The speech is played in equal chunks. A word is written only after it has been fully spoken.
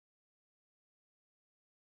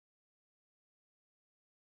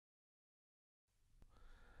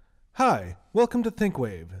Hi, welcome to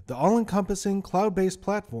ThinkWave, the all-encompassing cloud-based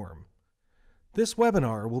platform. This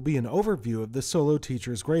webinar will be an overview of the Solo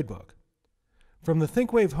Teacher's Gradebook. From the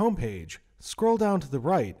ThinkWave homepage, scroll down to the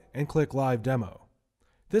right and click Live Demo.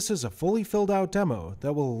 This is a fully filled out demo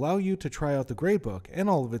that will allow you to try out the gradebook and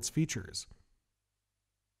all of its features.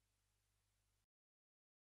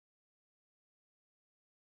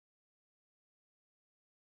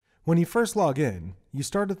 When you first log in, you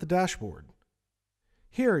start at the dashboard.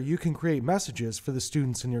 Here you can create messages for the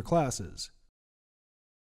students in your classes.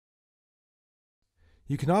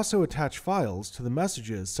 You can also attach files to the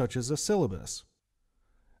messages such as a syllabus.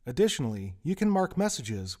 Additionally, you can mark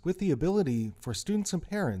messages with the ability for students and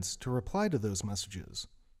parents to reply to those messages.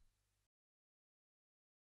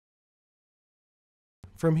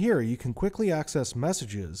 From here, you can quickly access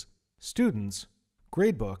messages, students,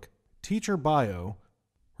 gradebook, teacher bio,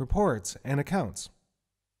 reports, and accounts.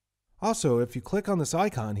 Also, if you click on this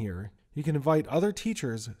icon here, you can invite other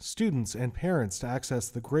teachers, students, and parents to access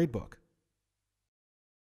the gradebook.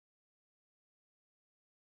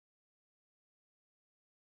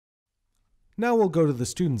 Now we'll go to the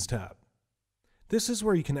Students tab. This is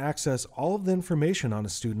where you can access all of the information on a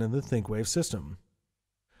student in the ThinkWave system.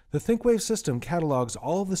 The ThinkWave system catalogs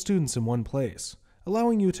all of the students in one place,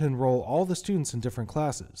 allowing you to enroll all the students in different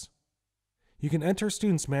classes. You can enter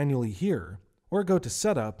students manually here, or go to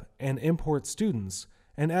Setup and Import Students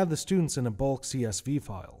and add the students in a bulk CSV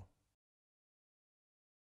file.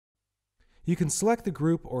 You can select the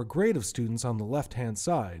group or grade of students on the left-hand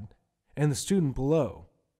side and the student below.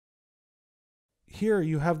 Here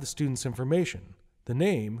you have the student's information, the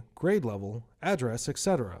name, grade level, address,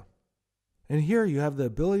 etc. And here you have the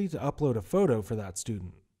ability to upload a photo for that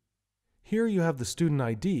student. Here you have the student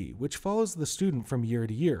ID, which follows the student from year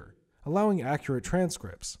to year, allowing accurate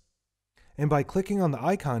transcripts. And by clicking on the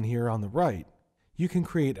icon here on the right, you can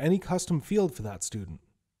create any custom field for that student.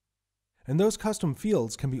 And those custom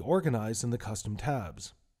fields can be organized in the custom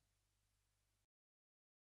tabs.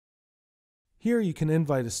 Here you can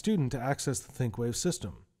invite a student to access the ThinkWave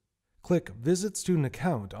system. Click Visit Student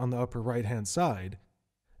Account on the upper right-hand side,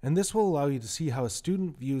 and this will allow you to see how a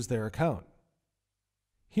student views their account.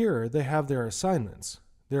 Here they have their assignments,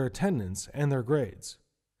 their attendance, and their grades.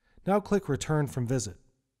 Now click Return from Visit.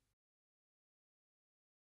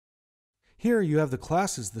 Here you have the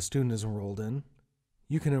classes the student is enrolled in.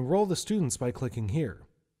 You can enroll the students by clicking here.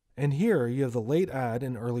 And here you have the late add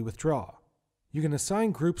and early withdraw. You can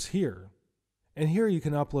assign groups here. And here you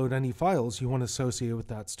can upload any files you want to associate with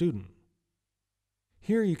that student.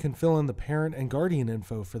 Here you can fill in the parent and guardian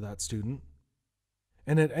info for that student.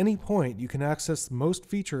 And at any point you can access most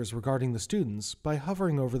features regarding the students by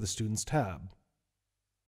hovering over the Students tab.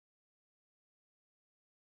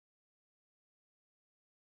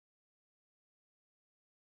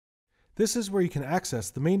 This is where you can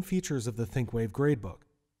access the main features of the ThinkWave Gradebook.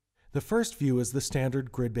 The first view is the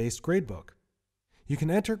standard grid-based gradebook. You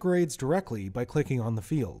can enter grades directly by clicking on the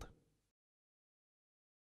field.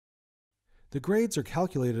 The grades are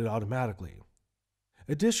calculated automatically.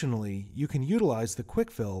 Additionally, you can utilize the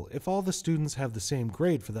quick fill if all the students have the same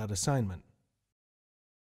grade for that assignment.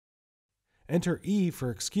 Enter E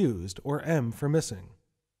for excused or M for missing.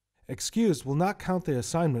 Excused will not count the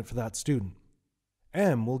assignment for that student.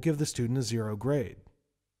 M will give the student a 0 grade.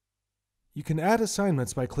 You can add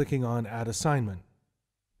assignments by clicking on Add Assignment.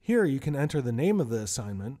 Here you can enter the name of the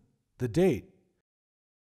assignment, the date,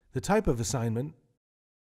 the type of assignment,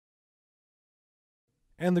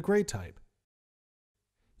 and the grade type.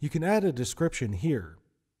 You can add a description here,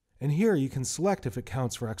 and here you can select if it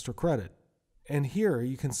counts for extra credit. And here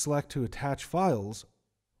you can select to attach files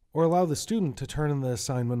or allow the student to turn in the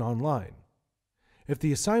assignment online. If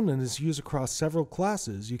the assignment is used across several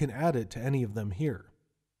classes, you can add it to any of them here.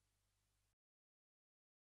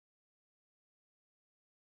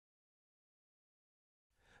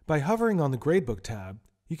 By hovering on the Gradebook tab,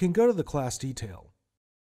 you can go to the class detail.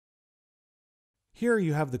 Here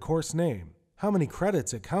you have the course name, how many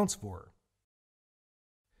credits it counts for.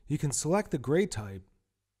 You can select the grade type.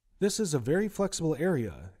 This is a very flexible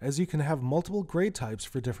area as you can have multiple grade types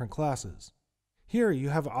for different classes. Here you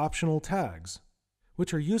have optional tags,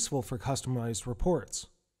 which are useful for customized reports.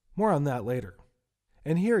 More on that later.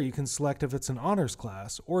 And here you can select if it's an honors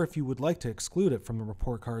class or if you would like to exclude it from the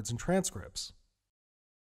report cards and transcripts.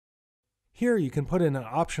 Here you can put in an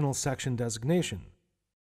optional section designation.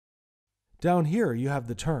 Down here you have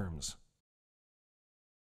the terms.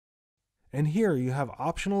 And here you have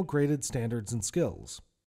optional graded standards and skills.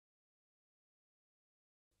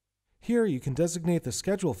 Here you can designate the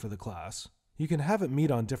schedule for the class. You can have it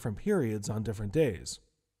meet on different periods on different days.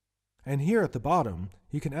 And here at the bottom,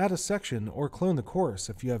 you can add a section or clone the course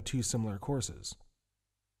if you have two similar courses.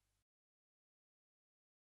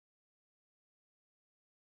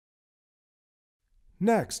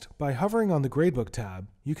 Next, by hovering on the Gradebook tab,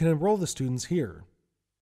 you can enroll the students here.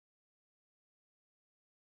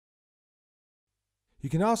 You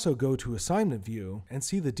can also go to Assignment View and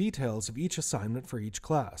see the details of each assignment for each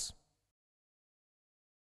class.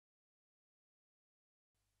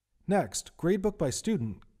 Next, Gradebook by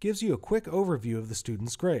Student gives you a quick overview of the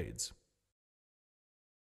student's grades.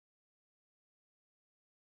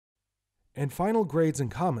 And Final Grades and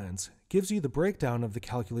Comments gives you the breakdown of the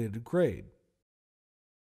calculated grade.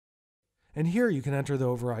 And here you can enter the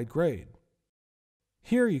override grade.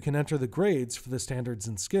 Here you can enter the grades for the standards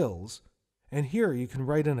and skills, and here you can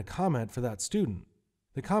write in a comment for that student.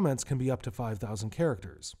 The comments can be up to 5,000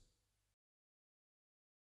 characters.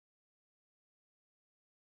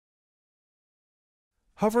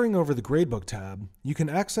 Hovering over the Gradebook tab, you can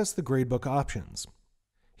access the Gradebook options.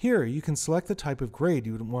 Here you can select the type of grade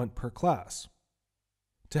you would want per class.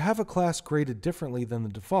 To have a class graded differently than the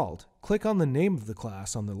default, click on the name of the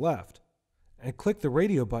class on the left, and click the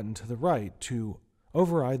radio button to the right to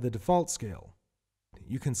override the default scale.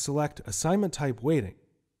 You can select assignment type weighting.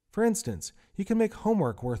 For instance, you can make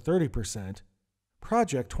homework worth 30%,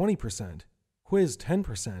 project 20%, quiz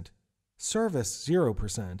 10%, service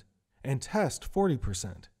 0%, and test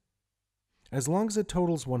 40%. As long as it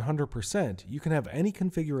totals 100%, you can have any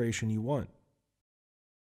configuration you want.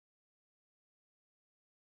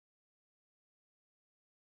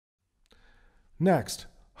 Next,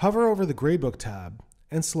 hover over the Gradebook tab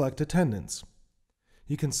and select Attendance.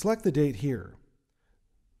 You can select the date here.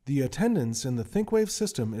 The attendance in the ThinkWave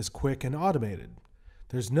system is quick and automated.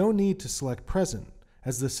 There's no need to select Present,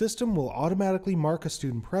 as the system will automatically mark a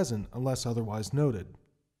student present unless otherwise noted.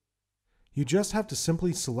 You just have to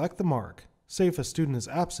simply select the mark, say if a student is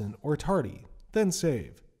absent or tardy, then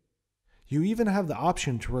save. You even have the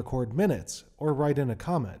option to record minutes or write in a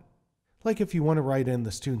comment, like if you want to write in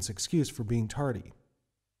the student's excuse for being tardy.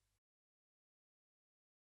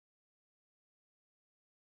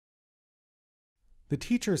 The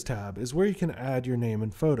Teachers tab is where you can add your name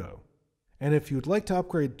and photo. And if you'd like to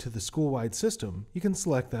upgrade to the school-wide system, you can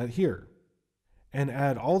select that here and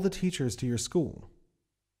add all the teachers to your school.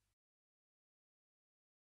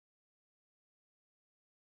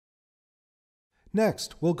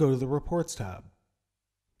 Next, we'll go to the Reports tab.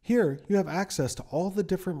 Here, you have access to all the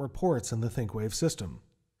different reports in the ThinkWave system.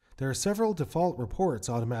 There are several default reports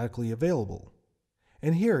automatically available.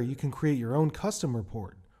 And here, you can create your own custom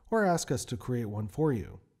report or ask us to create one for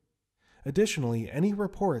you. Additionally, any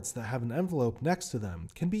reports that have an envelope next to them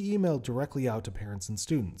can be emailed directly out to parents and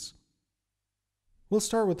students. We'll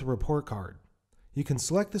start with the report card. You can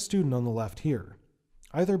select the student on the left here,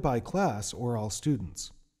 either by class or all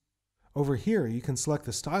students. Over here, you can select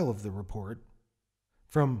the style of the report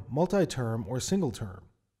from multi-term or single term.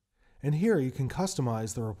 And here you can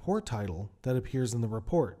customize the report title that appears in the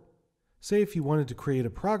report. Say if you wanted to create a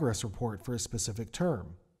progress report for a specific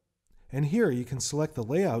term. And here you can select the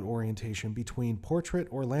layout orientation between portrait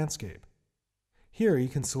or landscape. Here you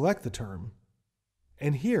can select the term.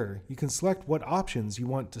 And here you can select what options you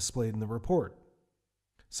want displayed in the report,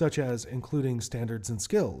 such as including standards and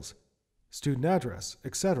skills, student address,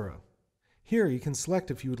 etc. Here you can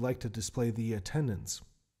select if you would like to display the attendance.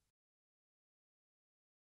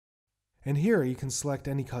 And here you can select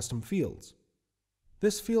any custom fields.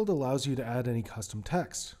 This field allows you to add any custom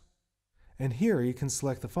text. And here you can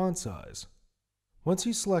select the font size. Once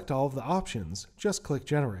you select all of the options, just click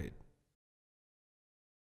Generate.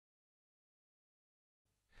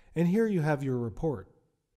 And here you have your report.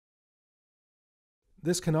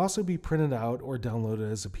 This can also be printed out or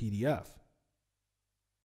downloaded as a PDF.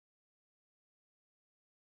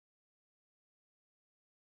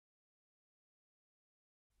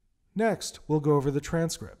 Next, we'll go over the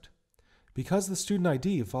transcript. Because the student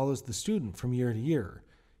ID follows the student from year to year,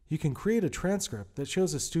 you can create a transcript that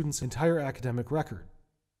shows a student's entire academic record.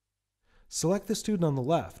 Select the student on the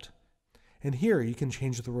left, and here you can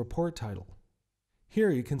change the report title. Here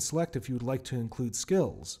you can select if you would like to include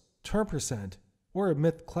skills, term percent, or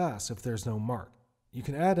omit class if there's no mark. You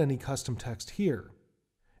can add any custom text here,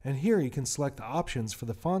 and here you can select the options for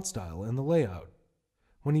the font style and the layout.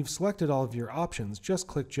 When you've selected all of your options, just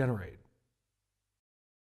click Generate.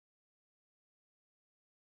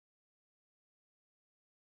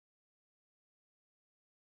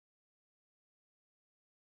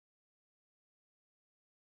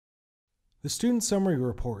 The Student Summary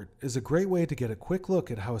Report is a great way to get a quick look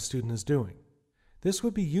at how a student is doing. This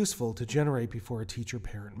would be useful to generate before a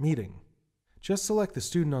teacher-parent meeting. Just select the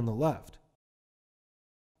student on the left,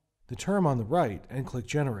 the term on the right, and click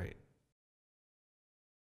Generate.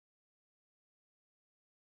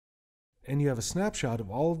 And you have a snapshot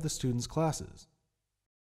of all of the student's classes.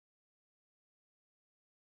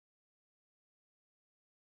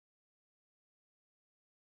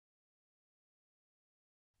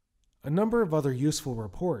 A number of other useful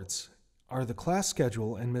reports are the class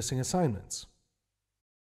schedule and missing assignments,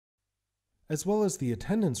 as well as the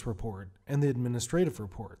attendance report and the administrative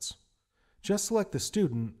reports. Just select the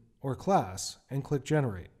student or class and click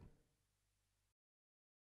Generate.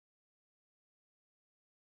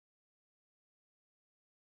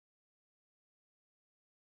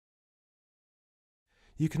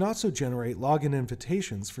 You can also generate login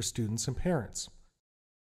invitations for students and parents.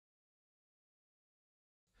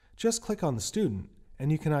 Just click on the student,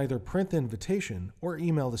 and you can either print the invitation or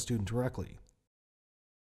email the student directly.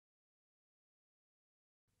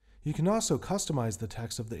 You can also customize the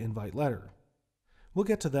text of the invite letter. We'll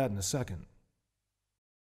get to that in a second.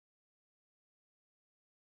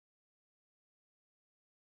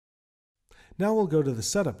 Now we'll go to the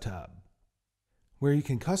Setup tab, where you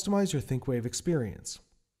can customize your ThinkWave experience.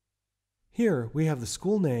 Here we have the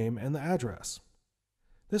school name and the address.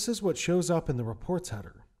 This is what shows up in the reports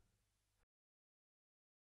header.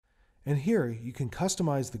 And here you can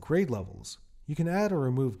customize the grade levels. You can add or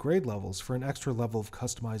remove grade levels for an extra level of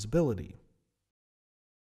customizability.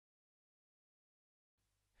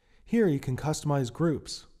 Here you can customize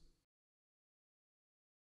groups.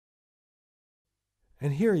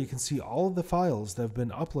 And here you can see all of the files that have been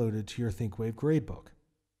uploaded to your ThinkWave Gradebook.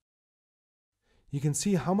 You can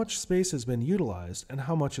see how much space has been utilized and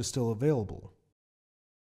how much is still available.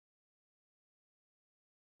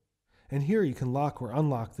 And here you can lock or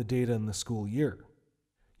unlock the data in the school year.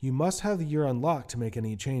 You must have the year unlocked to make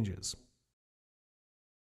any changes.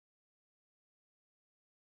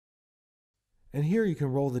 And here you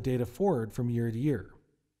can roll the data forward from year to year.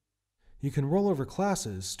 You can roll over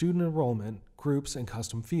classes, student enrollment, groups, and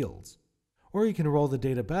custom fields. Or you can roll the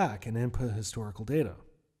data back and input historical data.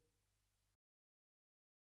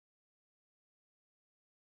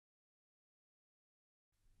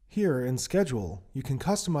 Here in Schedule, you can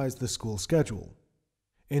customize the school schedule.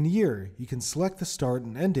 In Year, you can select the start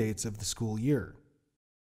and end dates of the school year.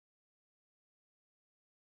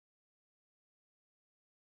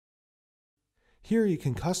 Here you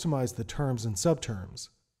can customize the terms and subterms.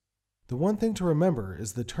 The one thing to remember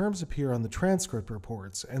is the terms appear on the transcript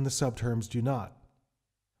reports and the subterms do not.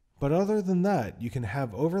 But other than that, you can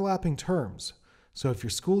have overlapping terms, so if your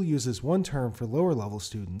school uses one term for lower level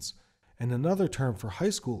students and another term for high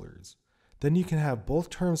schoolers, then you can have both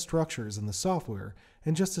term structures in the software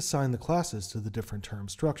and just assign the classes to the different term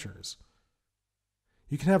structures.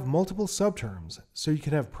 You can have multiple subterms, so you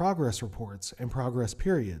can have progress reports and progress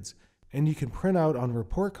periods, and you can print out on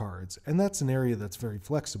report cards, and that's an area that's very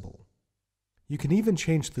flexible. You can even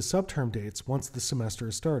change the subterm dates once the semester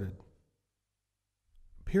is started.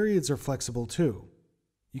 Periods are flexible too.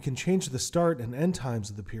 You can change the start and end times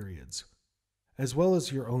of the periods, as well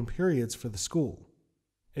as your own periods for the school.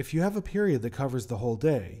 If you have a period that covers the whole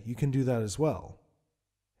day, you can do that as well.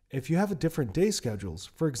 If you have different day schedules,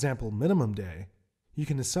 for example, minimum day, you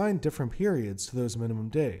can assign different periods to those minimum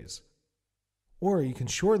days. Or you can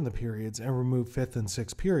shorten the periods and remove 5th and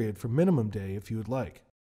 6th period from minimum day if you would like.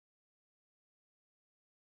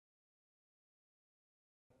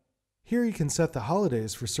 Here you can set the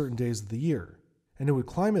holidays for certain days of the year, and it would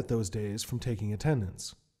climate those days from taking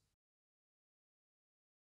attendance.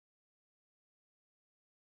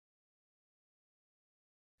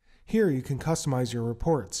 Here you can customize your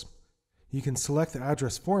reports. You can select the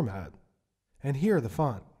address format, and here the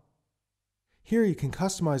font. Here you can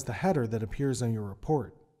customize the header that appears on your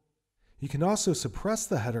report. You can also suppress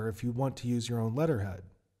the header if you want to use your own letterhead.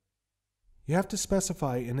 You have to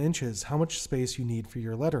specify in inches how much space you need for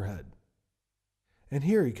your letterhead. And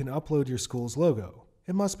here you can upload your school's logo.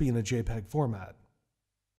 It must be in a JPEG format.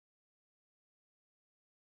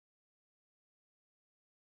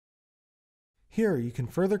 Here you can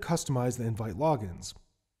further customize the invite logins.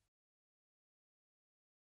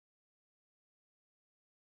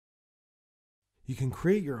 You can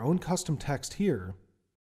create your own custom text here,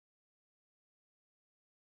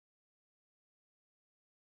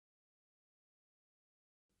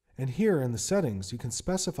 and here in the settings you can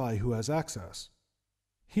specify who has access.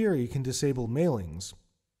 Here you can disable mailings,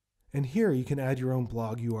 and here you can add your own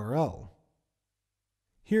blog URL.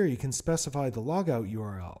 Here you can specify the logout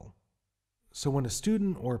URL. So when a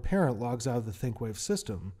student or a parent logs out of the ThinkWave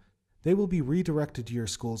system, they will be redirected to your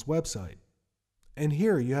school's website. And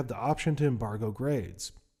here you have the option to embargo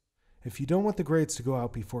grades. if you don't want the grades to go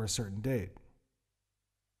out before a certain date.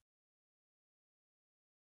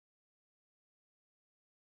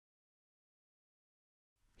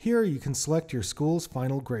 Here you can select your school's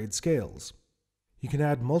final grade scales. You can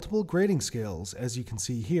add multiple grading scales, as you can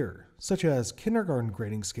see here, such as kindergarten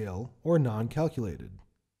grading scale or non-calculated.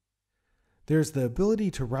 There's the ability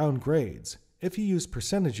to round grades if you use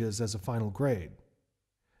percentages as a final grade,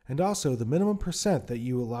 and also the minimum percent that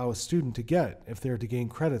you allow a student to get if they are to gain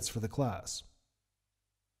credits for the class.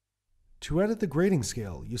 To edit the grading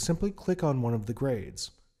scale, you simply click on one of the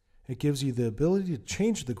grades. It gives you the ability to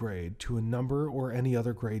change the grade to a number or any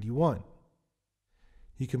other grade you want.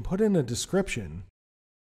 You can put in a description.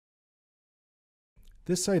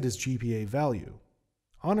 This site is GPA value,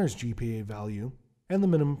 honors GPA value, and the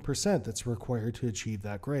minimum percent that's required to achieve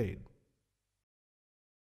that grade.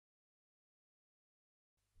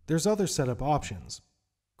 There's other setup options.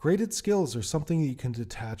 Graded skills are something that you can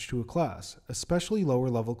attach to a class, especially lower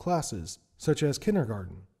level classes, such as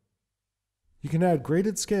kindergarten. You can add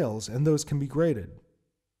graded scales, and those can be graded.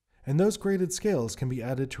 And those graded scales can be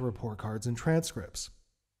added to report cards and transcripts.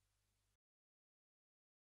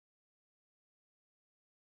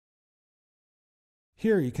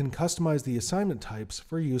 Here you can customize the assignment types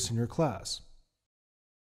for use in your class.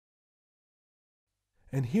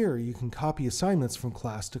 And here you can copy assignments from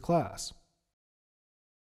class to class.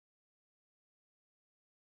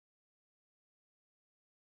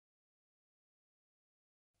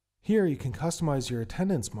 Here you can customize your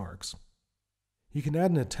attendance marks. You can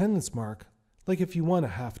add an attendance mark, like if you want a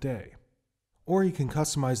half day. Or you can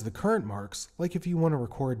customize the current marks, like if you want to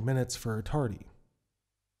record minutes for a tardy.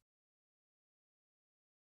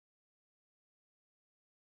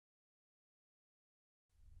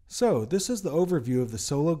 So, this is the overview of the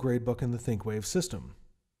Solo Gradebook in the ThinkWave system.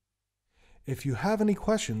 If you have any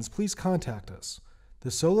questions, please contact us.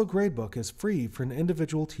 The Solo Gradebook is free for an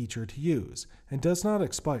individual teacher to use and does not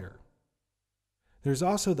expire. There's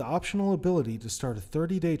also the optional ability to start a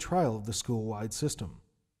 30-day trial of the school-wide system.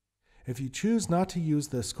 If you choose not to use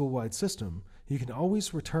the school-wide system, you can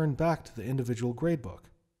always return back to the individual gradebook.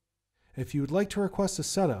 If you would like to request a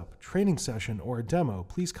setup, training session, or a demo,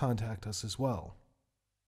 please contact us as well.